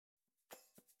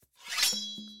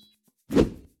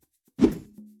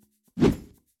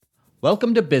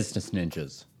Welcome to Business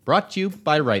Ninjas, brought to you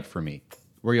by WriteForMe,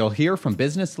 where you'll hear from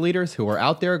business leaders who are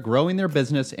out there growing their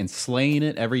business and slaying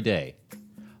it every day.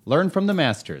 Learn from the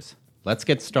masters. Let's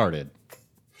get started.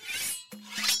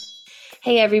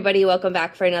 Hey everybody, welcome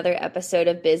back for another episode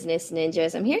of Business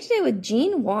Ninjas. I'm here today with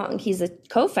Gene Wong. He's a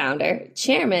co-founder,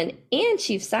 chairman, and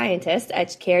chief scientist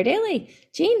at Care Daily.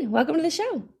 Gene, welcome to the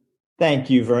show.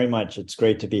 Thank you very much. It's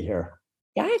great to be here.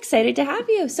 Yeah, excited to have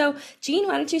you. So, Gene,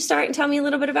 why don't you start and tell me a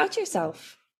little bit about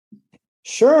yourself?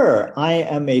 Sure. I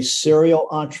am a serial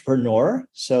entrepreneur.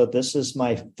 So this is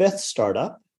my fifth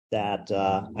startup that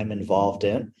I'm involved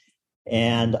in.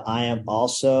 And I am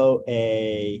also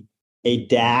a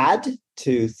dad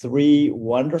to three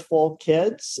wonderful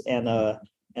kids and a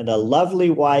lovely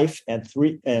wife and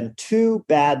two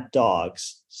bad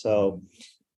dogs. So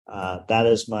that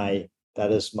is my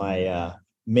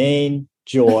main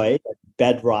joy,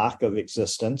 bedrock of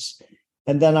existence.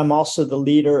 And then I'm also the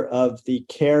leader of the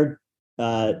Care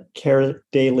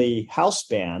Daily house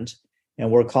band, and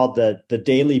we're called the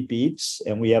Daily Beats,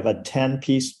 and we have a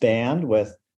 10-piece band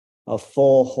with a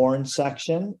full horn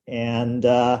section, and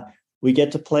we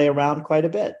get to play around quite a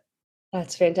bit.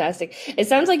 That's fantastic. It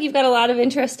sounds like you've got a lot of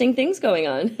interesting things going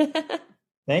on.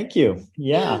 Thank you.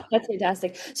 Yeah. That's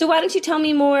fantastic. So why don't you tell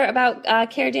me more about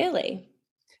Care Daily?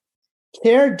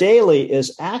 Care Daily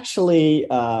is actually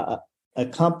a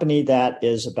company that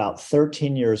is about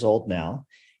 13 years old now.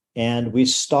 And we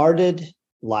started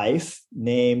life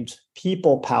named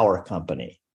People Power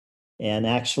Company. And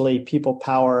actually, People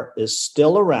Power is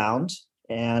still around.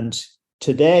 And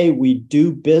today we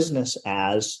do business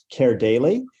as Care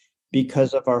Daily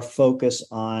because of our focus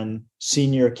on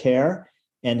senior care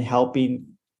and helping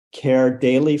care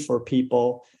daily for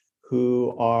people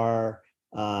who are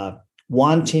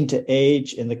wanting to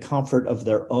age in the comfort of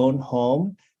their own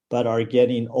home, but are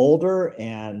getting older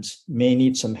and may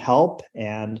need some help.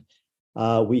 And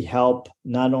we help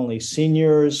not only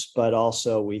seniors, but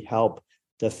also we help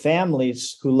the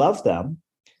families who love them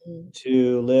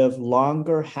to live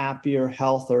longer, happier,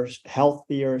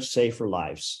 healthier, safer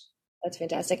lives. That's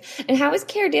fantastic. And how is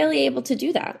Care Daily able to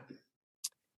do that?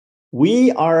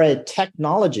 We are a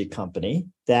technology company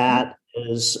that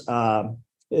is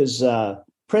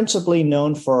principally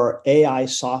known for AI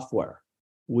software.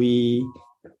 We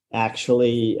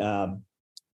actually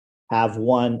have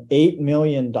won $8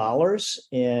 million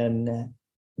in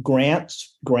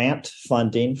grant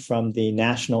funding from the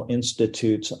National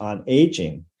Institutes on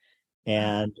Aging.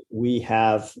 And we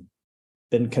have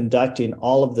been conducting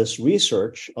all of this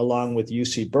research along with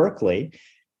UC Berkeley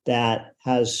that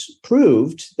has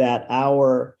proved that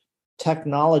our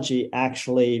technology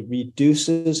actually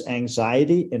reduces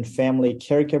anxiety in family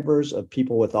caregivers of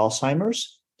people with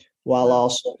Alzheimer's, while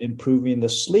also improving the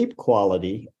sleep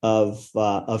quality of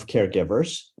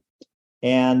caregivers.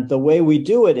 And the way we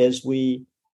do it is we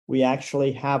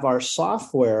actually have our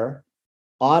software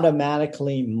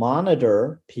automatically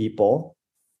monitor people,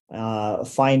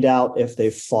 find out if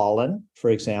they've fallen, for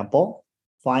example,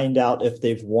 find out if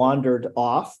they've wandered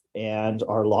off and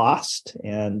are lost.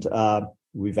 And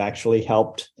we've actually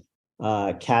helped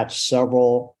catch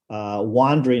several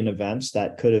wandering events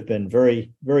that could have been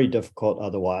very, very difficult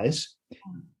otherwise,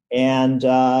 and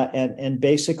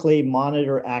basically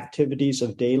monitor activities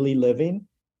of daily living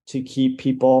to keep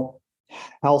people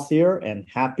healthier and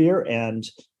happier. And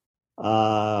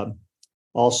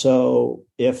also,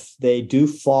 if they do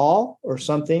fall or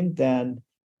something, then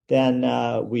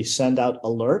we send out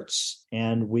alerts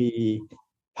and we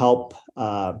help.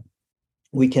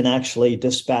 We can actually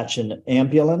dispatch an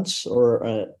ambulance or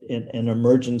an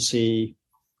emergency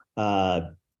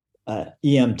EMTs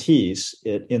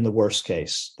in the worst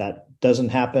case. That doesn't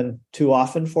happen too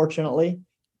often, fortunately,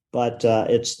 but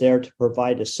it's there to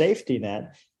provide a safety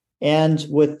net. And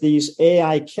with these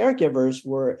AI caregivers,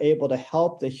 we're able to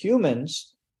help the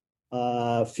humans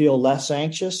feel less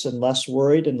anxious and less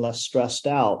worried and less stressed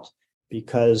out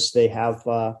because they have,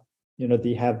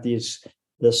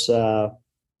 this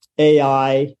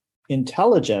AI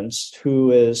intelligence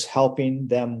who is helping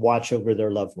them watch over their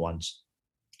loved ones.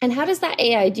 And how does that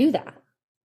AI do that?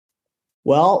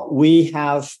 Well, we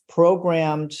have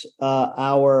programmed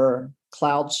our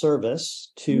cloud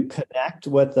service to connect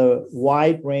with a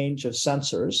wide range of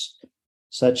sensors,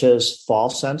 such as fall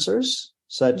sensors,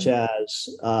 such as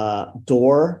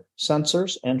door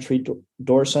sensors, entry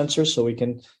door sensors, so we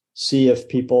can see if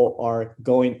people are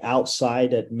going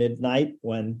outside at midnight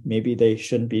when maybe they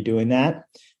shouldn't be doing that.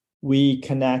 We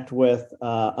connect with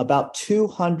about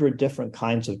 200 different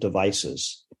kinds of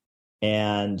devices.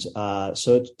 And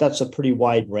so that's a pretty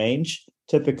wide range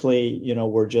typically,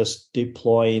 we're just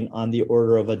deploying on the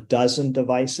order of a dozen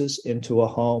devices into a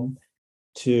home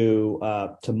to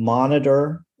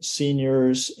monitor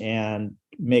seniors and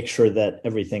make sure that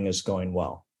everything is going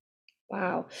well.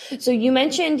 Wow. So you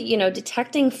mentioned,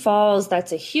 detecting falls,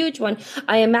 that's a huge one.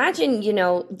 I imagine,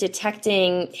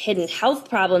 detecting hidden health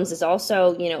problems is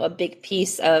also, a big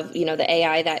piece of, the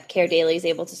AI that Care Daily is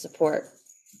able to support.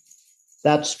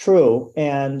 That's true.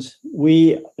 And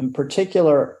we, in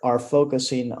particular, are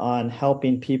focusing on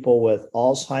helping people with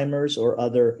Alzheimer's or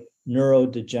other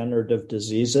neurodegenerative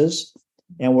diseases.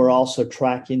 And we're also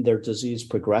tracking their disease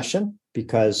progression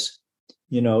because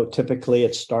typically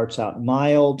it starts out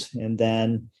mild and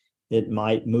then it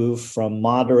might move from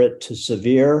moderate to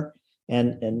severe.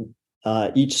 And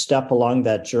each step along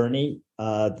that journey,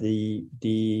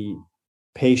 the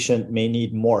patient may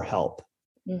need more help.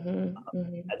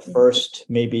 At first,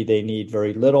 maybe they need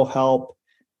very little help,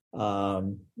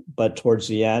 but towards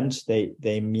the end, they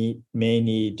may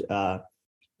need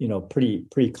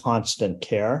pretty constant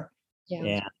care.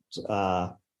 Yeah.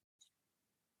 And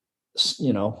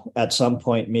at some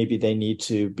point, maybe they need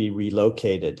to be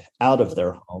relocated out of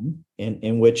their home,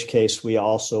 in which case we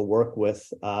also work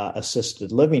with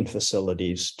assisted living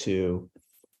facilities to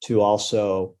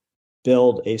also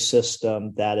build a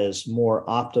system that is more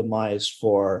optimized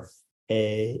for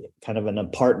a kind of an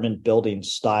apartment building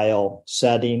style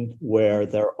setting where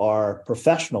there are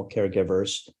professional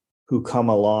caregivers who come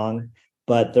along,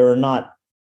 but there are not,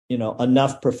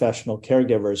 enough professional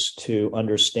caregivers to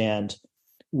understand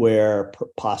where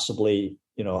possibly,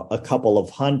 a couple of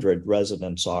hundred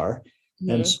residents are. Mm-hmm.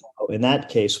 And so in that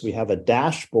case, we have a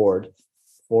dashboard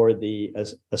for the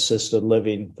assisted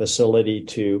living facility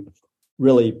to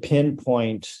really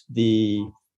pinpoint the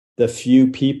few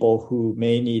people who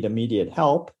may need immediate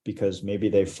help because maybe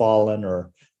they've fallen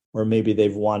or maybe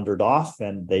they've wandered off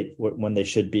and when they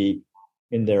should be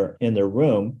in their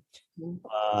room,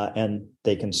 and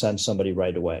they can send somebody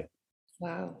right away.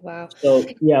 Wow. So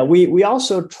yeah, we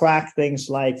also track things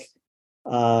like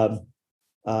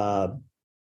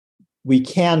we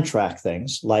can track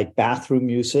things like bathroom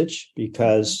usage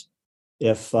because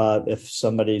if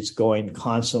somebody's going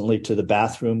constantly to the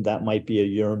bathroom, that might be a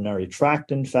urinary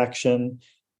tract infection.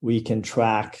 We can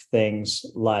track things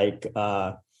like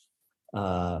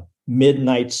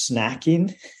midnight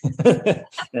snacking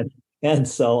and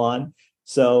so on.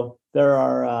 So there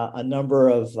are a number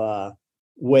of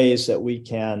ways that we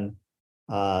can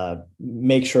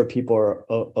make sure people are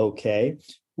okay.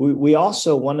 We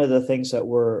also, one of the things that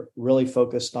we're really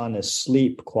focused on is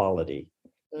sleep quality.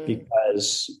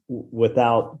 Because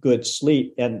without good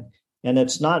sleep, and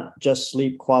it's not just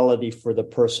sleep quality for the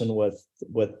person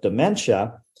with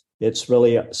dementia, it's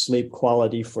really sleep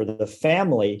quality for the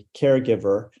family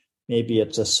caregiver. Maybe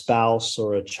it's a spouse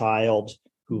or a child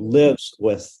who lives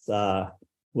with a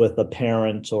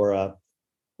parent or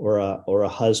a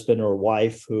husband or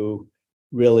wife who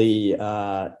really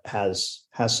has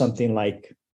something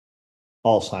like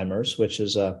Alzheimer's, which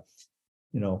is an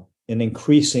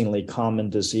increasingly common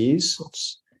disease.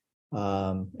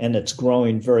 And it's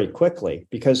growing very quickly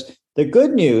because the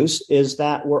good news is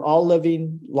that we're all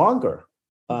living longer.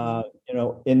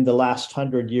 In the last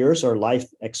 100 years, our life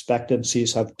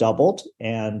expectancies have doubled.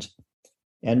 And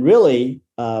really,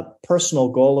 a personal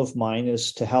goal of mine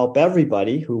is to help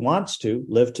everybody who wants to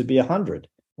live to be 100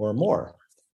 or more.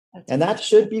 And that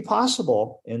should be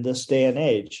possible in this day and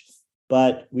age.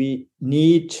 But we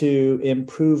need to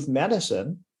improve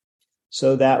medicine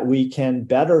so that we can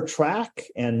better track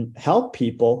and help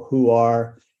people who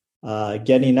are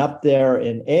getting up there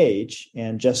in age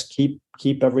and just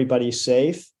keep everybody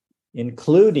safe,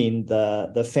 including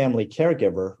the family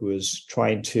caregiver who is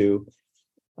trying to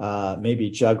maybe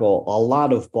juggle a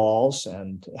lot of balls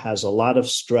and has a lot of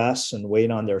stress and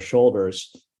weight on their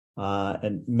shoulders,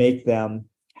 and make them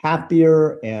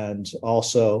happier and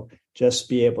also just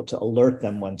be able to alert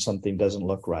them when something doesn't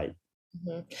look right.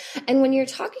 Mm-hmm. And when you're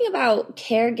talking about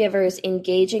caregivers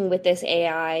engaging with this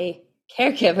AI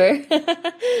caregiver,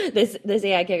 this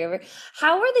AI caregiver,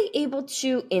 how are they able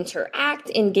to interact,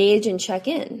 engage, and check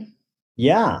in?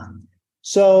 Yeah.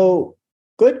 So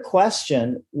good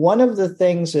question. One of the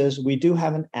things is we do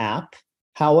have an app.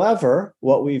 However,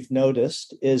 what we've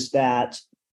noticed is that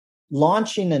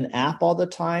launching an app all the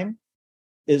time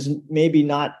is maybe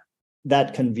not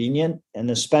that convenient, and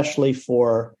especially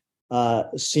for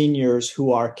seniors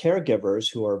who are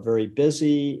caregivers who are very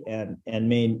busy and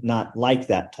may not like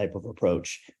that type of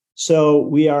approach. So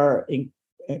we are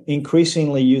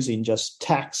increasingly using just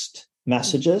text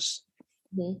messages.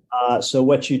 Mm-hmm. So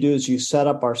what you do is you set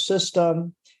up our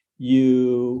system,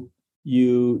 you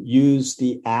use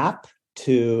the app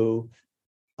to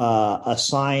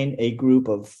assign a group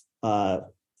of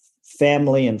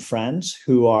family and friends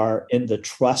who are in the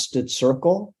trusted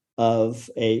circle of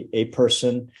a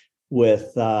person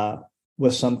with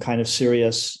some kind of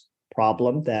serious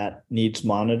problem that needs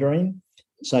monitoring,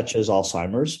 such as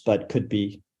Alzheimer's, but could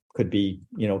be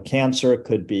cancer,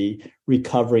 could be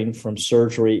recovering from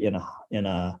surgery in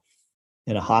a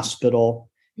hospital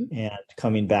and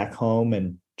coming back home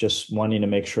and just wanting to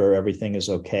make sure everything is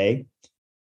okay.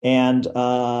 And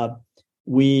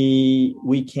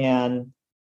we can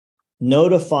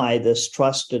notify this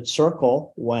trusted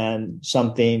circle when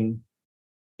something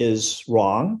is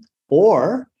wrong,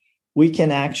 or we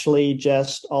can actually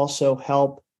just also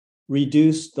help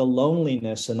reduce the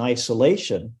loneliness and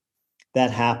isolation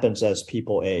that happens as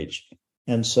people age.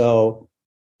 And so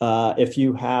if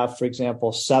you have, for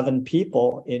example, 7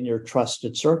 people in your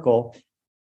trusted circle,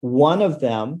 one of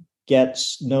them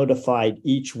gets notified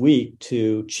each week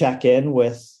to check in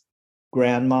with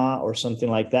grandma or something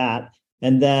like that.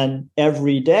 And then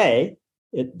every day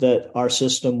our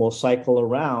system will cycle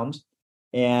around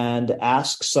and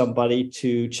ask somebody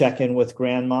to check in with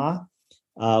grandma.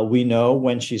 We know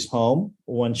when she's home,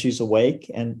 when she's awake,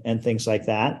 and things like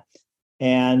that.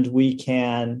 And we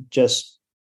can just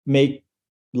make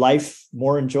life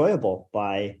more enjoyable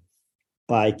by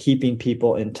keeping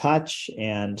people in touch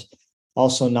and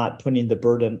also not putting the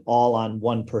burden all on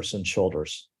one person's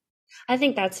shoulders. I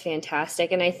think that's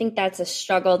fantastic. And I think that's a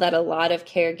struggle that a lot of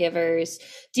caregivers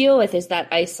deal with, is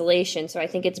that isolation. So I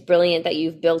think it's brilliant that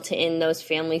you've built in those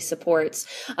family supports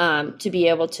to be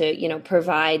able to,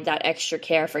 provide that extra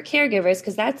care for caregivers.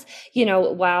 Because that's,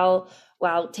 while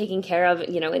taking care of,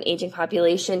 an aging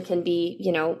population can be,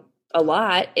 a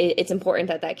lot, it's important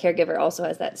that caregiver also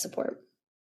has that support.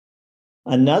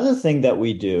 Another thing that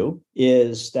we do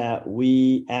is that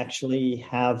we actually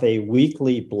have a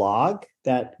weekly blog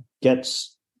that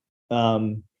gets,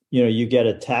 you get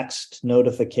a text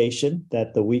notification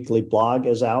that the weekly blog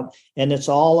is out, and it's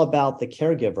all about the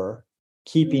caregiver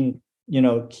keeping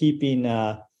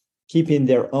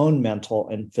their own mental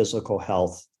and physical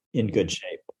health in good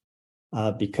shape.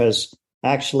 Because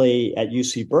actually at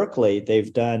UC Berkeley,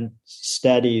 they've done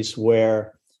studies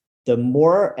where the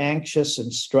more anxious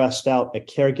and stressed out a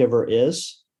caregiver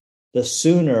is, the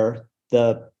sooner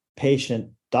the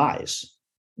patient dies,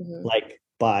 like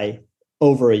by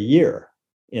over a year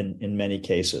in many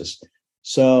cases.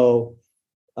 So,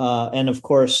 and of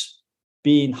course,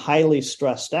 being highly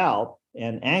stressed out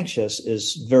and anxious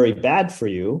is very bad for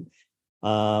you.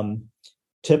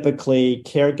 Typically,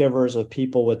 caregivers of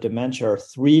people with dementia are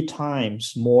 3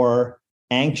 times more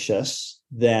anxious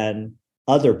than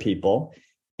other people.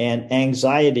 And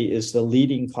anxiety is the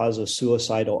leading cause of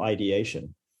suicidal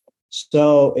ideation.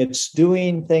 So it's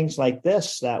doing things like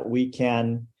this that we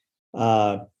can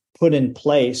put in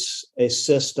place a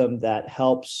system that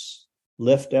helps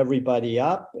lift everybody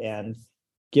up and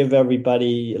give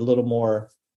everybody a little more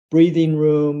breathing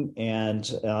room. And,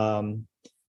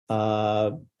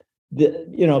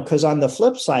 because on the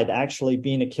flip side, actually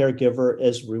being a caregiver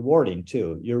is rewarding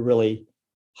too. You're really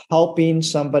helping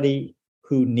somebody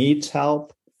who needs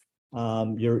help.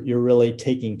 You're really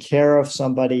taking care of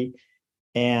somebody,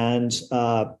 and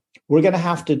we're going to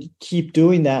have to keep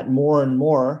doing that more and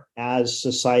more as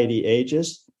society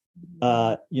ages.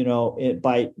 By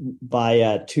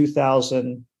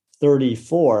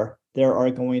 2034, there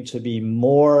are going to be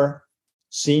more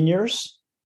seniors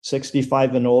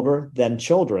 65 and older than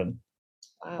children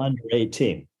under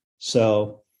 18.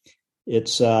 So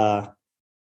it's the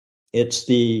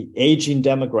aging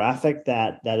demographic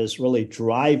that is really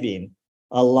driving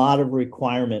a lot of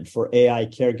requirement for AI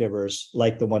caregivers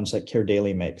like the ones that Care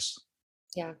Daily makes.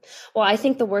 Yeah. Well, I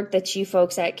think the work that you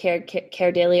folks at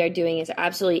Care Daily are doing is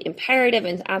absolutely imperative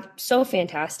and so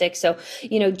fantastic. So,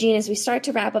 Jean, as we start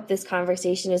to wrap up this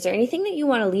conversation, is there anything that you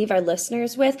want to leave our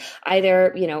listeners with,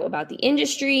 either, about the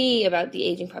industry, about the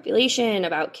aging population,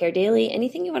 about Care Daily,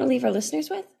 anything you want to leave our listeners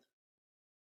with?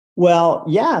 Well,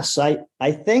 yes, I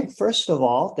think, first of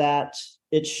all, that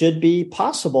it should be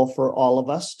possible for all of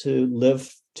us to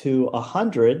live to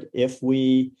 100 if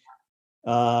we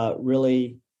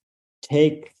really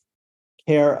take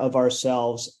care of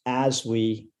ourselves as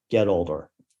we get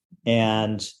older.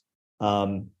 And,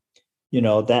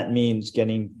 that means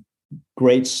getting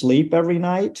great sleep every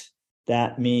night.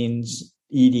 That means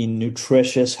eating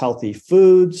nutritious, healthy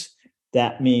foods.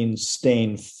 That means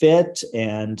staying fit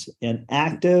and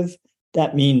active.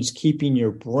 That means keeping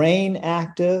your brain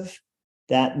active.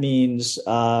 That means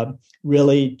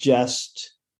really just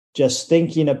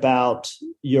thinking about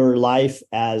your life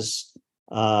as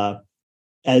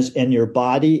and your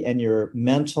body and your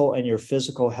mental and your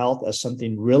physical health as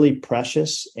something really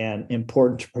precious and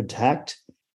important to protect,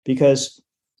 because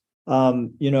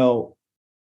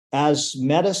as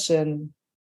medicine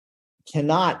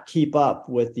cannot keep up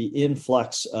with the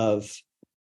influx of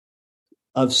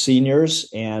seniors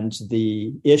and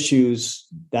the issues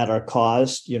that are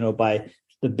caused, by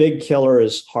the big killer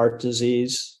is heart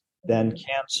disease, then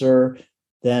cancer,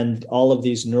 then all of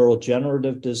these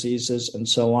neurodegenerative diseases and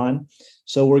so on.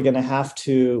 So we're going to have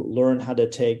to learn how to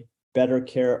take better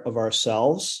care of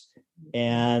ourselves,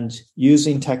 and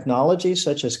using technology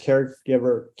such as Care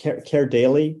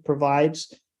Daily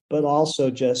provides, but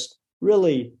also just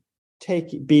really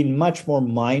being much more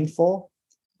mindful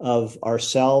of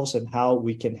ourselves and how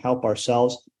we can help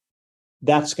ourselves.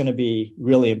 That's going to be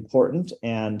really important.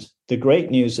 And the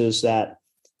great news is that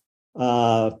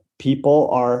people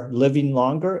are living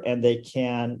longer and they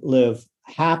can live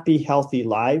happy, healthy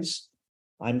lives.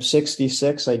 I'm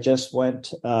 66. I just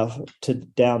went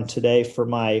down today for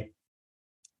my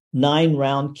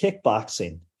 9-round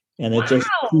kickboxing, and it just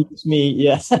keeps me,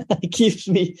 it keeps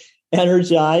me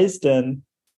energized, and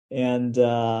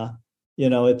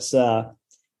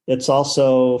it's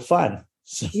also fun.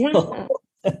 So. Yeah.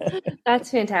 That's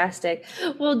fantastic.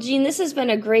 Well, Gene, this has been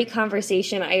a great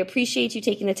conversation. I appreciate you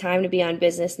taking the time to be on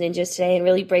Business Ninjas today and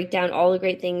really break down all the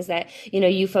great things that,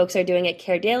 you folks are doing at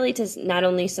Care Daily to not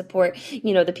only support,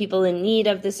 the people in need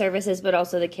of the services, but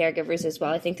also the caregivers as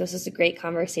well. I think this is a great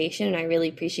conversation, and I really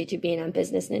appreciate you being on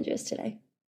Business Ninjas today.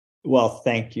 Well,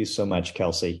 thank you so much,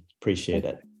 Kelsey. Appreciate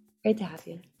it. Great to have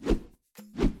you.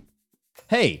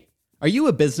 Hey, are you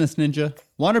a business ninja?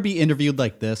 Want to be interviewed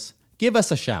like this? Give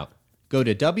us a shout. Go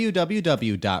to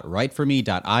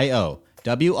www.writeforme.io,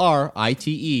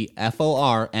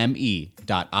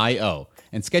 WRITEFORME.io,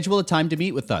 and schedule a time to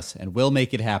meet with us, and we'll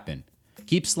make it happen.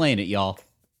 Keep slaying it, y'all.